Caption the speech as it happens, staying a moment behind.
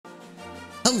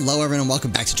Hello everyone and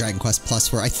welcome back to Dragon Quest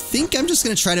Plus, where I think I'm just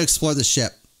going to try to explore the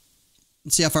ship.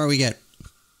 Let's see how far we get.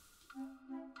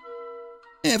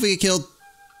 If we get killed,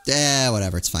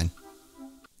 whatever, it's fine.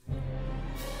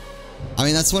 I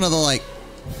mean, that's one of the, like,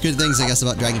 good things, I guess,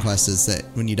 about Dragon Quest is that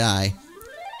when you die,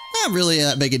 not really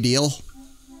that big a deal.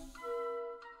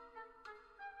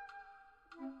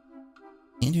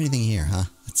 Can't do anything here, huh?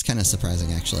 That's kind of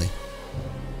surprising, actually.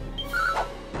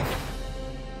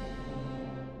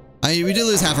 We did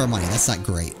lose half our money. That's not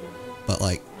great, but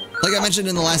like I mentioned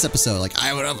in the last episode, like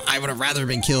I would have rather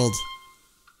been killed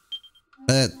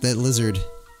by that lizard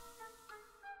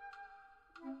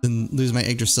than lose my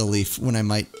Yggdrasil leaf when I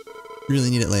might really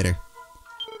need it later.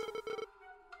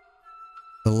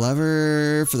 The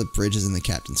lever for the bridge is in the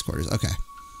captain's quarters. Okay.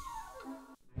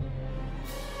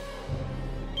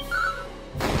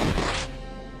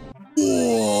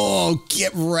 Whoa!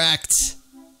 Get wrecked.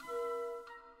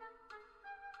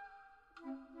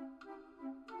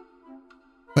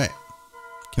 Wait,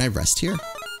 can I rest here?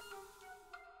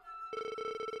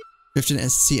 Drift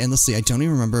and sea endlessly. I don't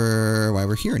even remember why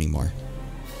we're here anymore.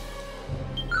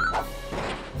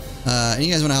 And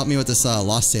you guys want to help me with this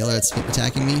lost sailor that's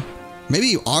attacking me? Maybe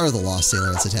you are the lost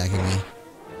sailor that's attacking me.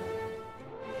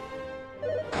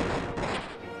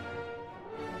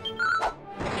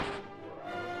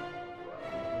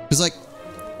 It's like...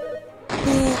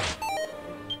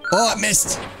 Oh, I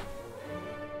missed!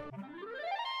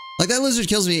 Like, that lizard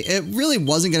kills me. It really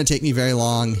wasn't going to take me very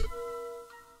long.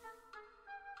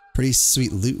 Pretty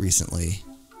sweet loot recently.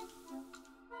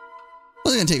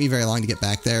 Wasn't going to take me very long to get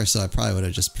back there, so I probably would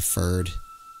have just preferred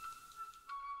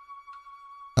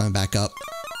coming back up.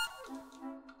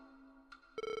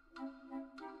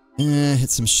 Hit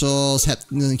some shoals.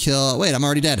 Doesn't kill. Wait, I'm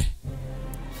already dead.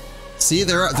 See,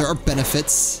 there are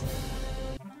benefits.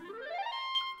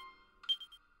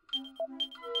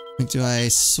 Do I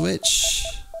switch?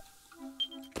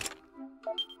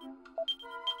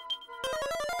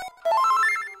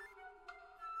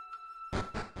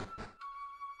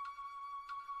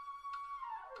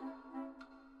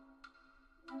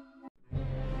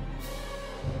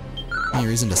 Any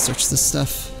reason to search this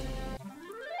stuff?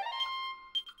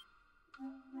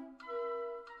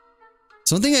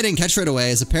 So one thing I didn't catch right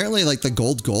away is apparently like the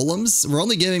gold golems were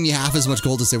only giving me half as much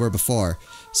gold as they were before.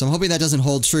 So I'm hoping that doesn't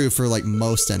hold true for like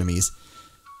most enemies.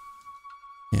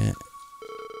 Yeah.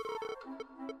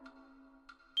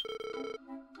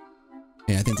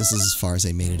 Yeah, I think this is as far as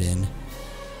I made it in.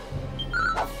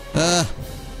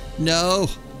 No!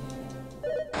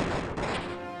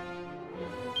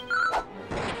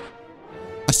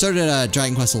 I started at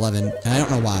Dragon Quest 11, and I don't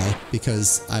know why,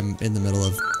 because I'm in the middle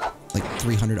of like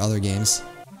 300 other games.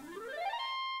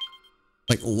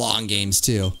 Like long games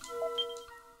too.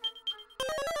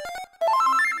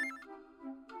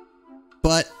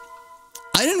 But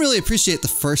I didn't really appreciate the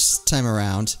first time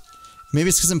around. Maybe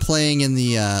it's because I'm playing in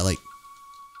the like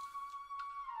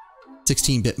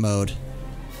 16-bit mode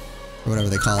or whatever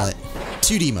they call it.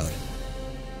 2D mode.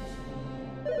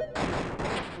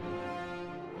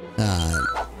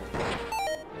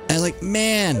 And like,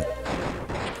 man,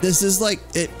 this is like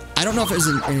it. I don't know if it was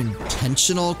an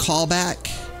intentional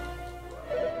callback.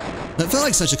 It felt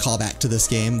like such a callback to this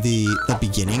game, the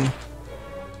beginning.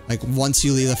 Like, once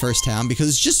you leave the first town, because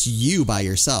it's just you by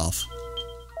yourself.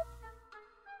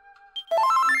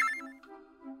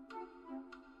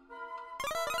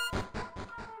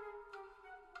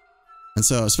 And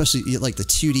so, especially, like, the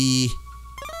 2D,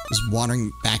 just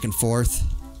wandering back and forth.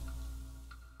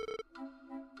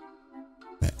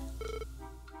 Okay.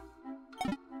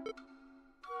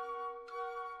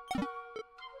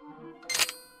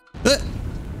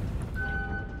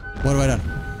 What have I done?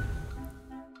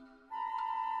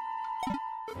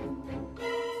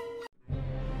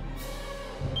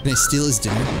 Can I steal his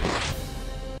dinner?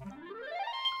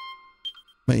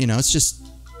 But you know, it's just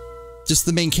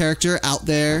the main character out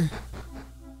there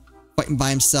fighting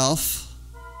by himself.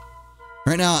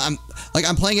 Right now,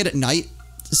 I'm playing it at night,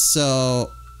 so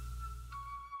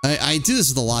I do this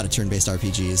with a lot of turn-based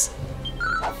RPGs,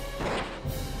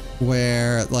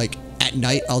 where like at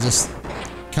night I'll just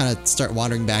kind of start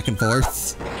wandering back and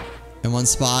forth in one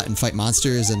spot and fight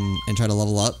monsters and try to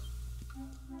level up.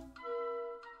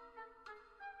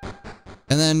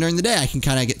 And then during the day, I can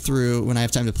kind of get through when I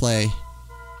have time to play.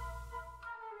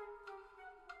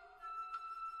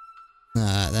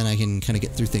 Then I can kind of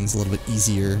get through things a little bit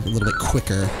easier, a little bit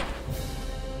quicker.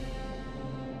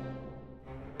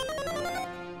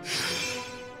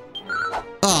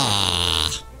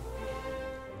 Ah!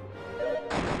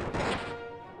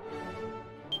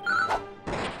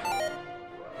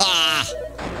 Ah!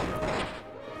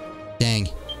 Dang.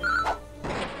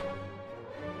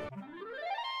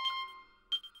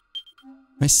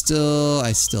 I still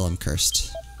am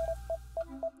cursed.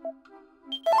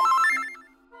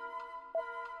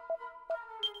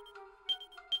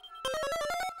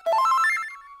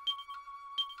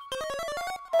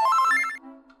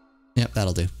 Yep,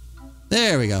 that'll do.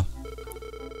 There we go.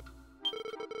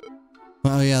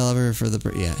 Oh yeah, lever for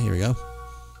the... Yeah, here we go.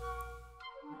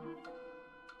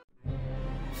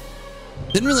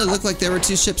 Didn't really look like there were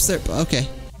two ships there, but okay.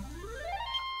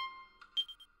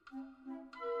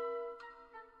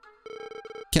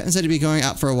 Captain said to be going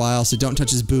out for a while, so don't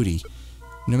touch his booty,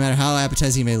 no matter how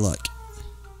appetizing he may look.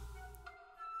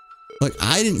 Look,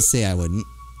 I didn't say I wouldn't.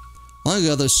 Long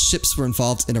ago, those ships were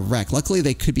involved in a wreck. Luckily,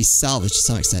 they could be salvaged to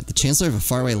some extent. The Chancellor of a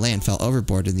faraway land fell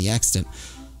overboard in the accident,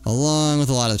 along with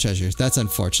a lot of the treasures. That's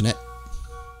unfortunate.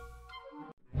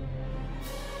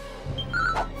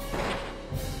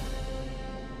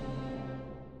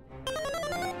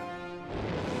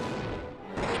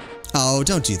 Oh,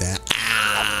 don't do that.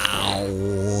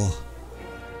 Ow.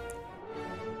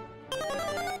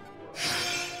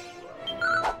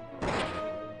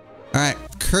 Alright,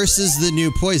 curse is the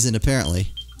new poison,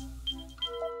 apparently.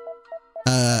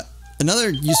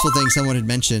 Another useful thing someone had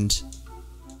mentioned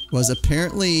was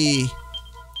apparently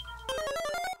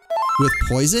with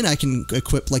poison, I can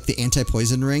equip like the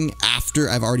anti-poison ring after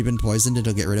I've already been poisoned and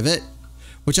it'll get rid of it.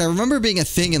 Which I remember being a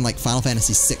thing in like Final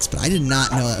Fantasy VI, but I did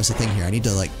not know that was a thing here. I need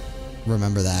to like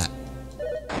remember that.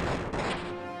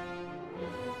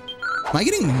 Am I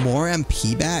getting more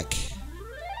MP back?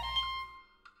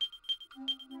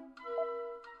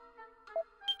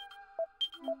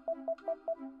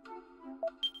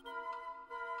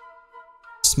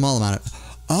 Small amount of...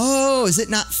 Oh, is it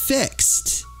not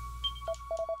fixed?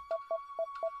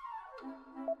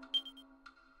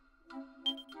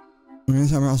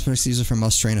 Armor also protects the user from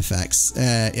most strain effects.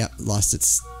 Yeah, lost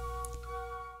its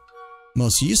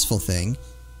most useful thing.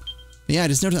 But yeah, I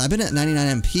just noticed I've been at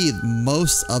 99 MP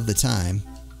most of the time.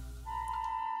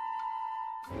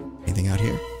 Anything out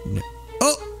here? No.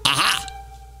 Oh! Aha!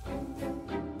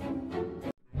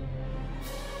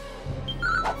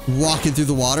 Walking through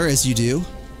the water as you do.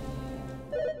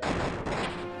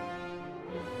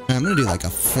 I'm gonna do like a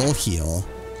full heal.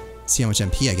 See how much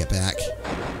MP I get back.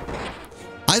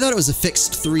 I thought it was a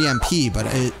fixed 3 MP, but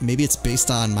maybe it's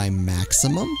based on my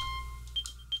maximum?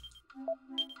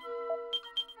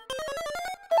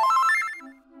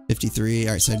 $53.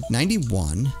 Alright, so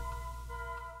 91.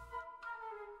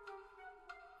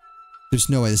 There's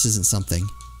no way this isn't something.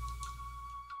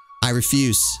 I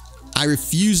refuse. I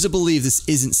refuse to believe this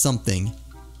isn't something.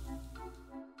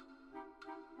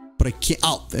 But I can't.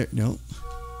 Oh, there. No.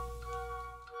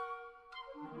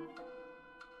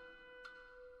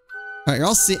 Alright, you're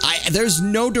all see. There's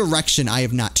no direction I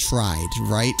have not tried,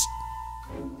 right?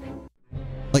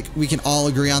 Like, we can all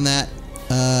agree on that.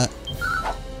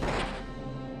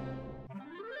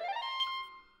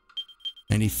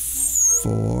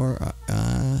 94.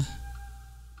 I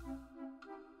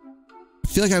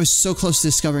feel like I was so close to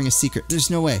discovering a secret. There's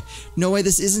no way. No way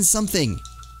this isn't something.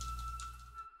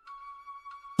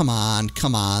 Come on,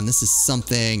 come on. This is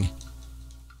something.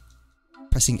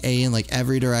 Pressing A in like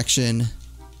every direction.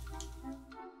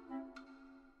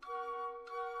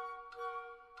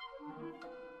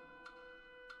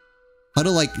 How to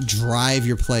like drive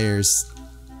your players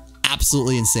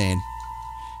absolutely insane.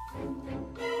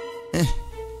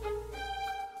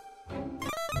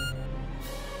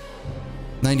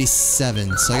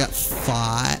 97. So I got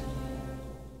 5.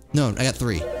 No, I got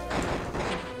 3.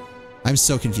 I'm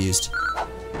so confused.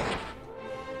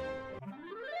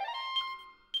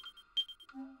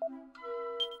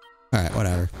 Alright,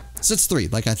 whatever. So it's 3,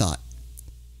 like I thought.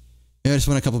 Maybe I just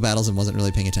won a couple battles and wasn't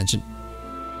really paying attention.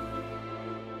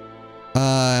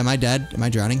 Am I dead? Am I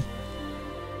drowning?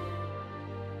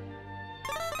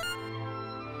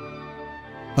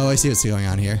 Oh, I see what's going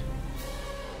on here.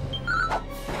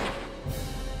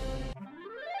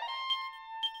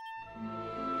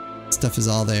 Stuff is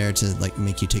all there to like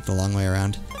make you take the long way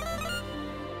around.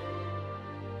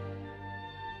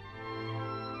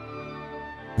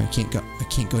 I can't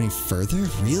go any further?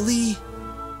 Really?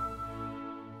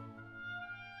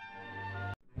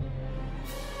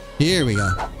 Here we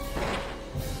go.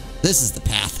 This is the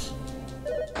path.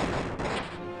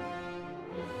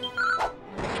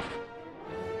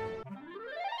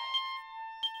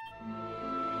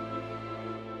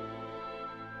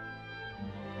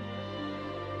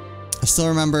 I still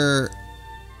remember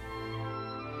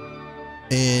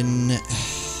in...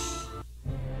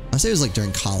 I'll say it was like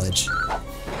during college.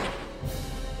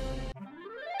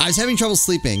 I was having trouble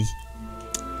sleeping.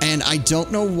 And I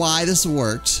don't know why this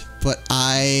worked, but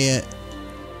I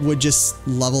would just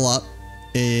level up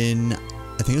in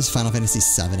I think it was Final Fantasy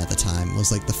VII at the time. It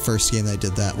was like the first game that I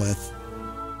did that with.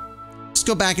 Just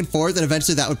go back and forth, and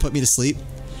eventually that would put me to sleep.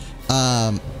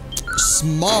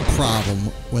 Small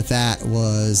problem with that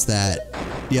was that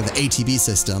you have the ATB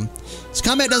system. So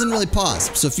combat doesn't really pause.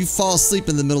 So if you fall asleep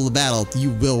in the middle of the battle, you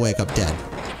will wake up dead.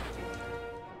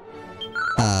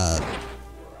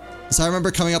 So I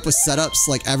remember coming up with setups,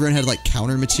 like everyone had like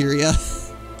counter materia.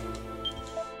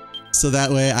 So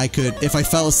that way I could, if I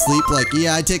fell asleep, like,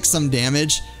 yeah, I'd take some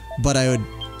damage, but I would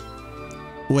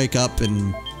wake up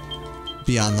and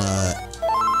be on the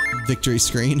victory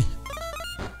screen.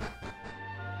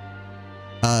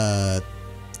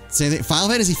 Same thing. Final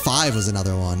Fantasy V was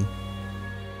another one.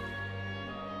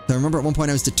 I remember at one point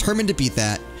I was determined to beat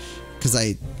that because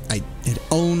I had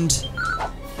owned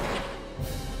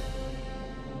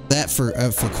that for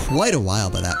quite a while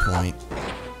by that point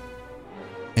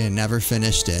and never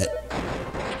finished it.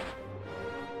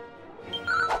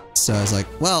 So I was like,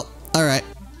 well, all right,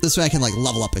 this way I can like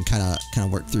level up and kind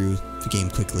of work through the game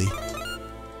quickly.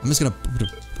 I'm gonna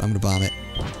bomb it.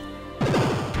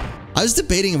 I was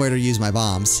debating where to use my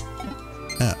bombs.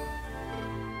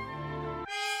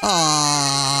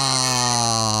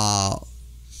 Oh.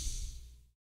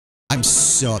 I'm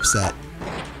so upset.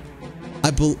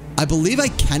 I believe I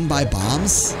can buy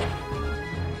bombs,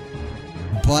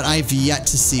 but I've yet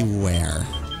to see where.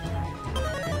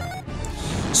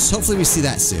 So hopefully we see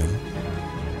that soon.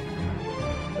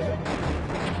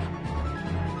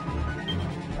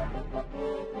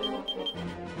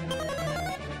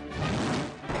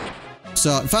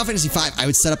 So in Final Fantasy V, I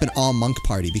would set up an all-monk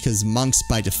party because monks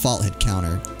by default had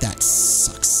counter. That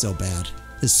sucks so bad.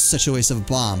 It's such a waste of a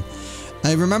bomb.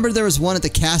 I remember there was one at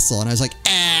the castle, and I was like,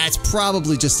 it's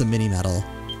probably just a mini-medal.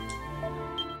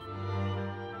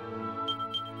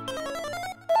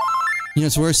 You know,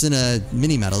 it's worse than a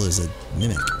mini-medal is a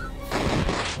mimic.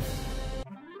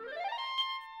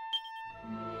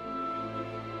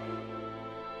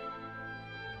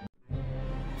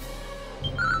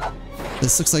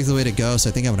 This looks like the way to go, so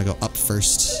I think I'm gonna go up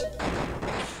first.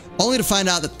 Only to find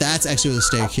out that that's actually where the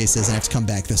staircase is and I have to come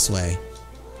back this way.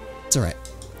 It's alright.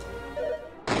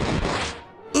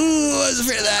 Ooh, I was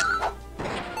afraid of that.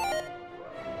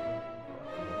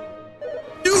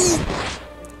 Ooh.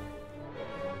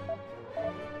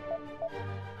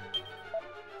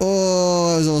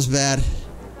 Oh, that was almost bad.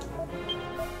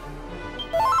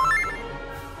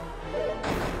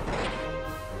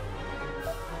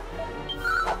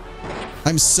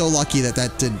 I'm so lucky that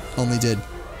that only did,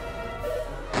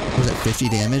 what was it, 50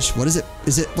 damage? What is it?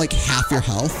 Is it like half your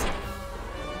health?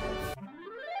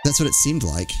 That's what it seemed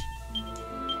like.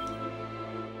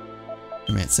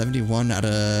 I'm at 71 out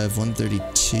of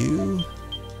 132.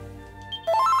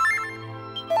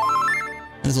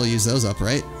 Might as well use those up,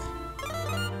 right?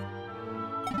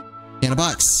 And a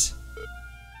box.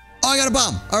 Oh, I got a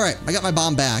bomb. All right, I got my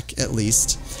bomb back, at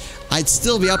least. I'd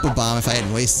still be up a bomb if I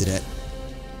hadn't wasted it.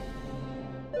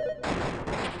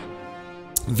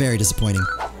 Very disappointing.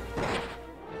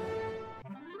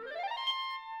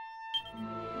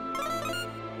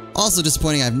 Also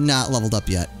disappointing, I've not leveled up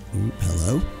yet. Ooh,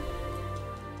 hello?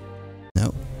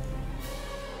 No.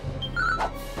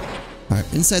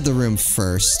 Alright, inside the room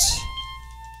first.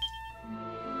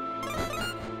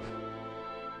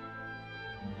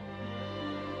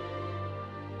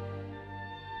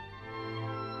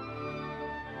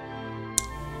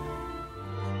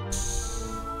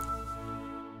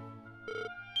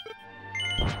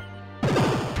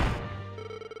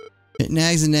 It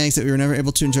nags and nags that we were never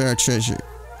able to enjoy our treasure.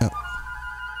 Oh.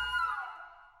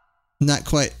 Not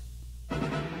quite.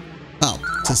 Oh,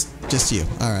 just you.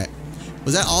 Alright.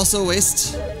 Was that also a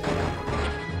waste?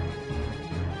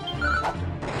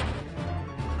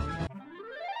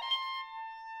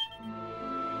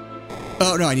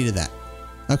 Oh, no, I needed that.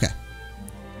 Okay.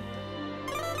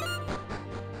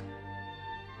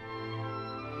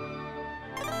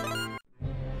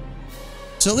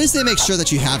 So at least they make sure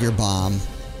that you have your bomb.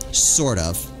 Sort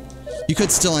of. You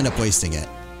could still end up wasting it.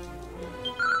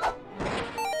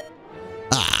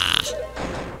 Ah!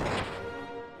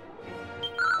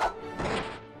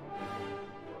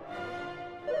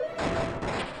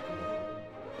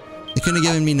 They couldn't have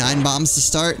given me 9 bombs to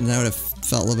start, and I would have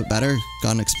felt a little bit better,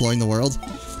 gone exploring the world.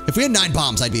 If we had 9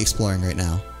 bombs, I'd be exploring right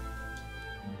now.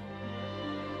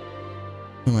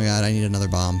 Oh my god, I need another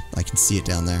bomb. I can see it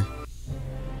down there.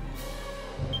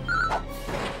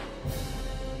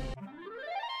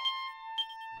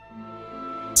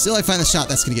 Still, I find the shot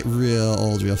that's gonna get real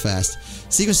old real fast.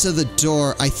 Sequence to the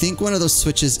door. I think one of those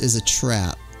switches is a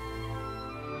trap.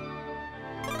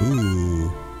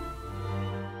 Ooh.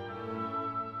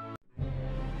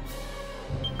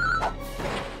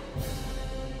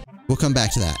 We'll come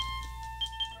back to that.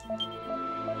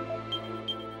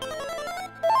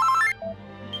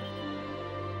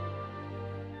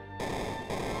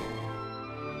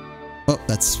 Oh,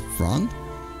 that's wrong.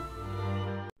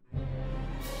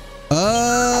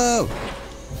 Oh!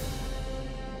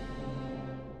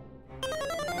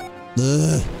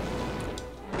 Ugh.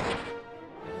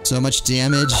 So much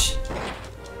damage.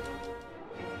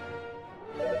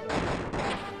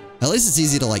 At least it's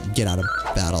easy to, like, get out of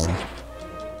battle.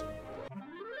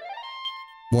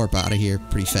 Warp out of here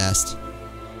pretty fast.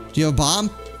 Do you have a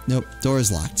bomb? Nope. Door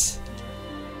is locked.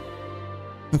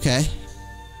 Okay.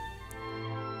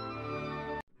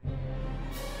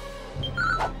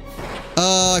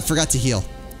 Oh, I forgot to heal.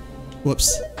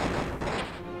 Whoops.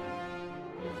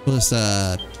 We'll just,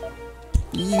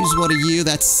 use one of you.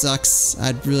 That sucks.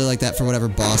 I'd really like that for whatever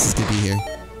bosses could be here.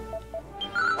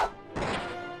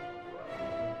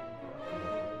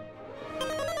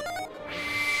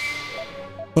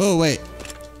 Oh, wait.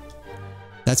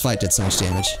 That's why it did so much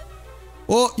damage.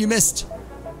 Oh, you missed.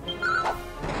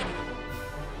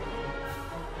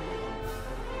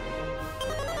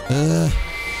 Alright,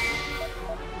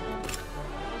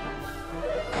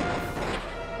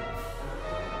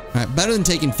 better than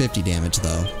taking 50 damage,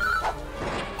 though.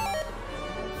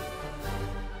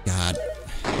 God.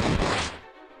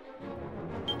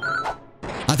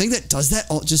 I think that does that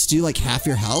all just do like half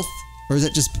your health? Or has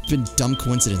it just been dumb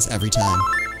coincidence every time?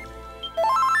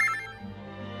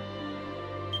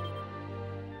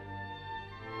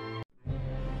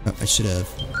 Oh, I should have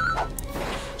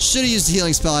used a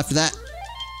healing spell after that.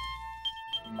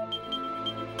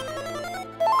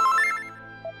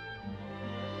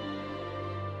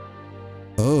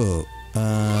 Oh,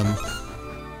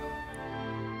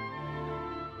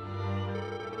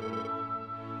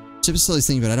 Chip is slowly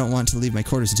thinking, but I don't want to leave my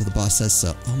quarters until the boss says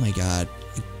so. Oh my god.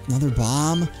 Another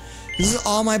bomb? This is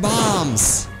all my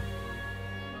bombs!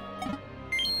 I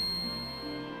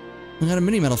got a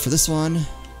mini medal for this one.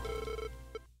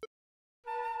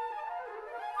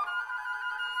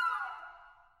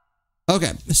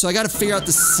 Okay, so I gotta figure out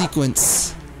the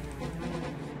sequence.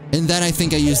 And then I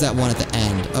think I use that one at the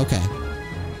end. Okay.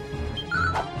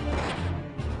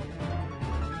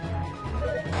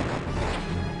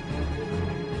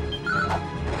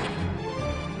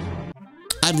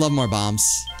 I'd love more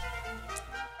bombs.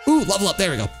 Ooh, level up.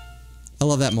 There we go. I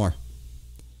love that more.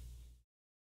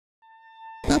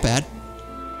 Not bad.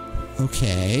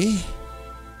 Okay.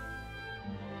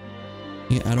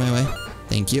 Get out of my way.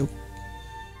 Thank you.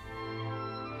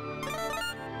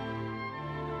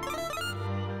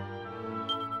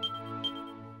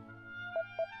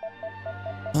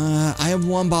 I have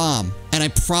one bomb, and I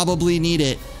probably need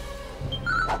it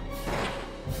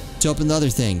to open the other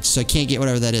thing, so I can't get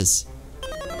whatever that is.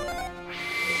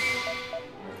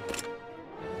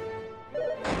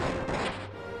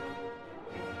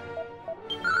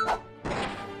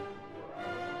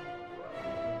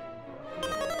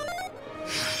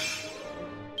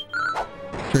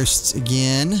 Cursed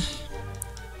again.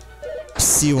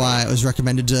 See why it was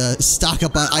recommended to stock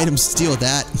up on items to deal with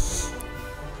that.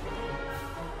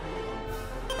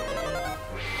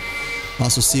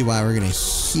 Also see why we're gonna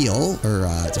heal or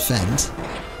defend.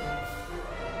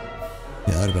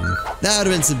 Yeah, that would have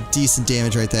been some decent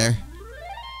damage right there.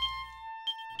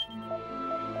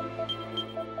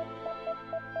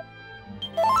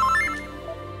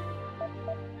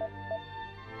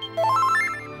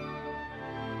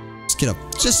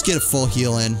 Just get a full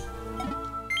heal in.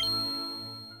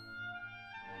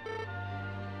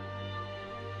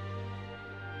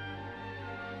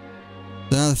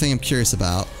 Another thing I'm curious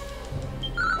about.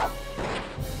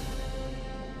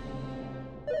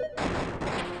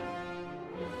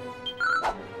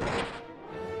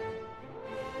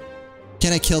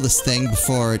 Can I kill this thing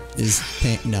before it is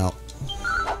pain? No.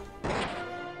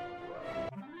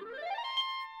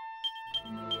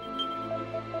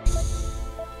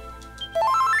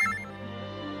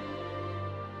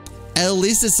 At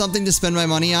least it's something to spend my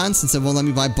money on since it won't let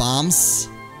me buy bombs.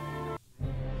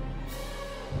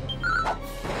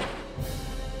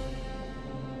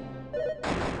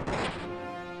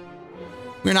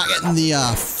 We're not getting the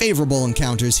favorable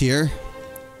encounters here.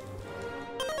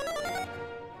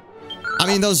 I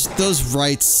mean, those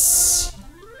rights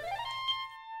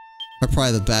are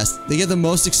probably the best. They get the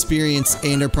most experience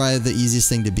and are probably the easiest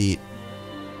thing to beat.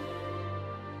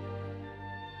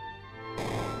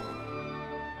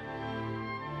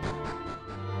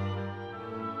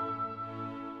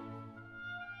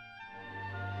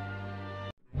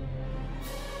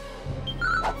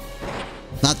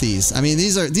 Not these. I mean,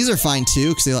 these are fine too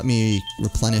because they let me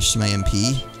replenish my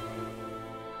MP.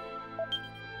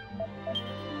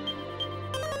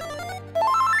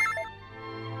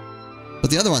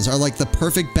 the other ones are like the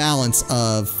perfect balance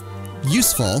of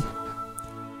useful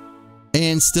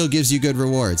and still gives you good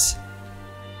rewards.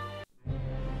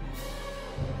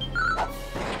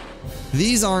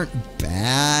 These aren't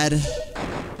bad.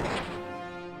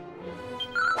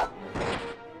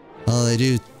 Well, they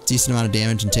do a decent amount of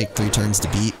damage and take 3 turns to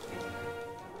beat.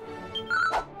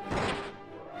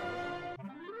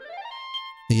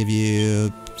 They give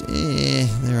you...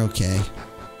 they're okay.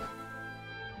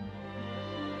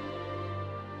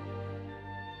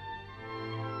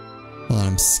 Hold on,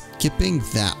 I'm skipping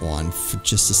that one for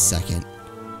just a second.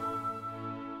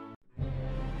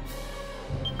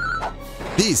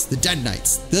 These, the Dead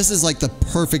Knights. This is like the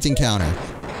perfect encounter.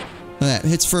 Okay,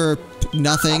 hits for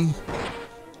nothing.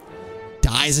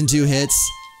 Dies in 2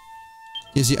 hits.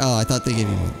 Gives you... oh, I thought they gave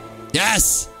you one.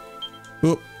 Yes!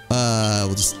 Oop.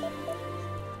 We'll just...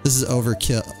 this is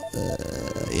overkill.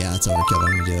 Yeah, it's overkill, but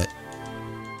I'm gonna do it.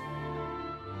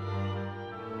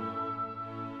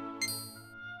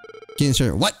 Gain the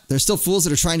treasure. What? There's still fools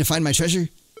that are trying to find my treasure?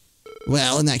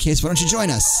 Well, in that case, why don't you join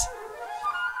us?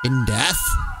 In death?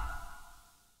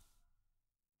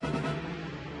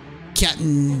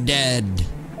 Captain Dead.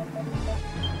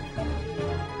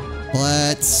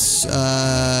 Let's,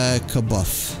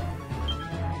 kabuff.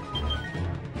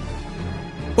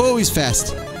 Oh, he's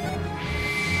fast.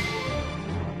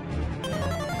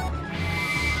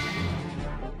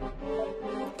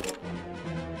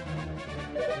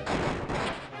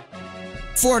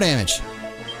 Four damage.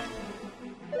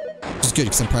 Which is good,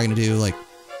 because I'm probably gonna do, like...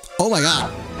 oh my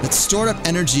god! That stored up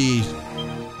energy...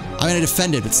 I mean, I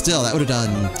defended, but still, that would have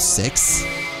done 6.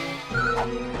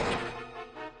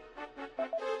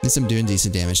 At least I'm doing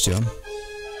decent damage to him.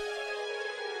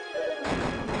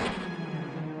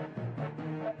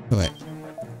 Oh, wait.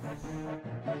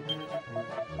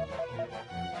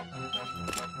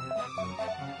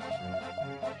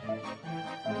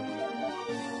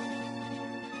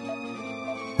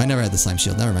 I never had the slime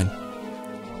shield, never mind.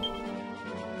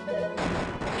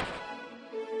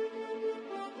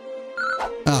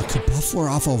 Oh, kabuff wore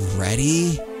off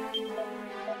already?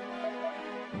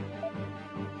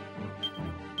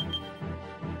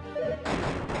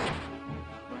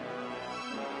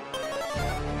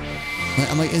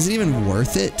 I'm like, is it even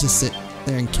worth it to sit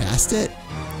there and cast it?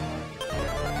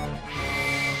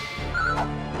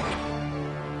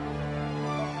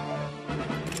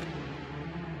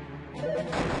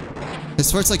 It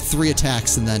starts like 3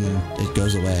 attacks and then it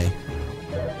goes away.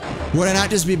 Would I not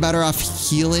just be better off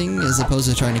healing as opposed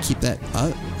to trying to keep that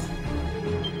up?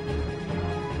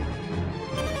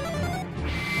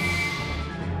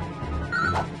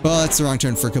 Well, that's the wrong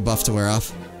turn for kabuff to wear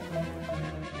off.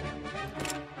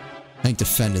 I think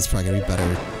defend is probably gonna be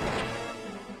better.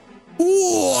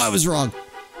 Ooh, I was wrong.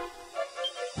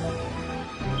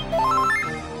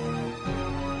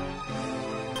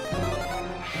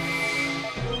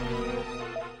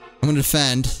 I'm gonna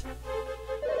defend.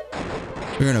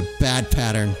 We're in a bad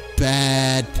pattern.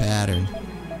 Bad pattern.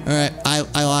 Alright, I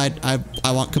lied.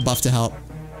 I want kabuff to help.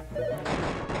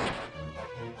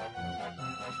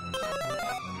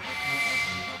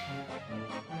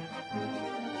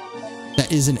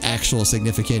 That is an actual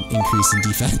significant increase in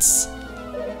defense.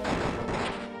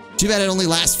 Too bad it only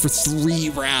lasts for 3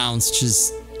 rounds, which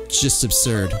is just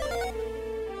absurd.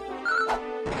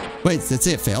 Wait, that's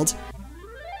it, failed?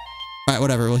 Alright,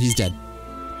 whatever, well he's dead.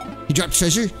 He dropped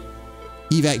treasure?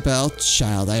 Evac bell,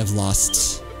 child, I have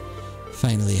lost.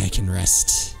 Finally, I can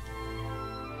rest.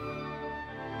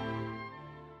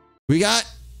 We got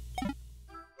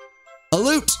a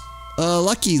loot! A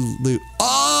lucky loot.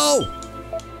 Oh!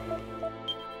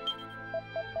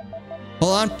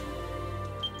 Hold on.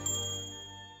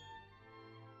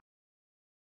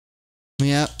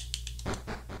 Yeah.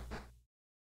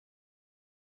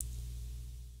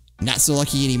 Not so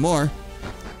lucky anymore.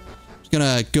 Just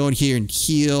gonna go in here and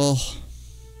heal.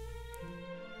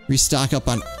 Restock up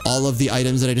on all of the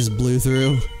items that I just blew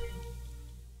through.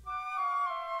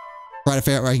 Try to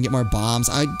figure out where I can get more bombs.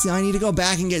 I need to go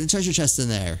back and get the treasure chest in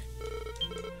there.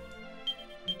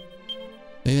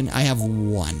 Even I have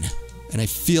 1. And I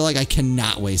feel like I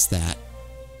cannot waste that.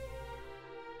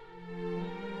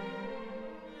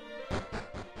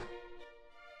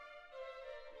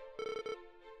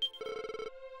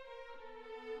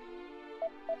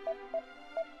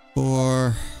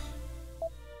 Four.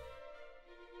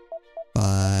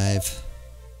 5.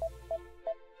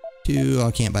 2. Oh,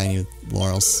 I can't buy any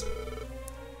laurels.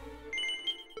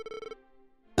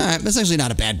 Alright, that's actually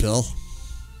not a bad bill.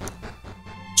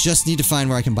 Just need to find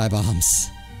where I can buy bombs.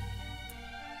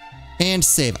 And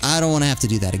save. I don't want to have to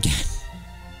do that again.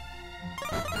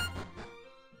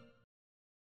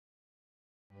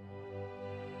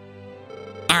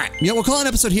 All right, you know, we'll call it an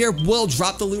episode here. We'll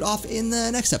drop the loot off in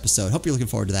the next episode. Hope you're looking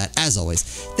forward to that. As always,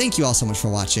 thank you all so much for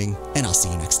watching, and I'll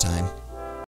see you next time.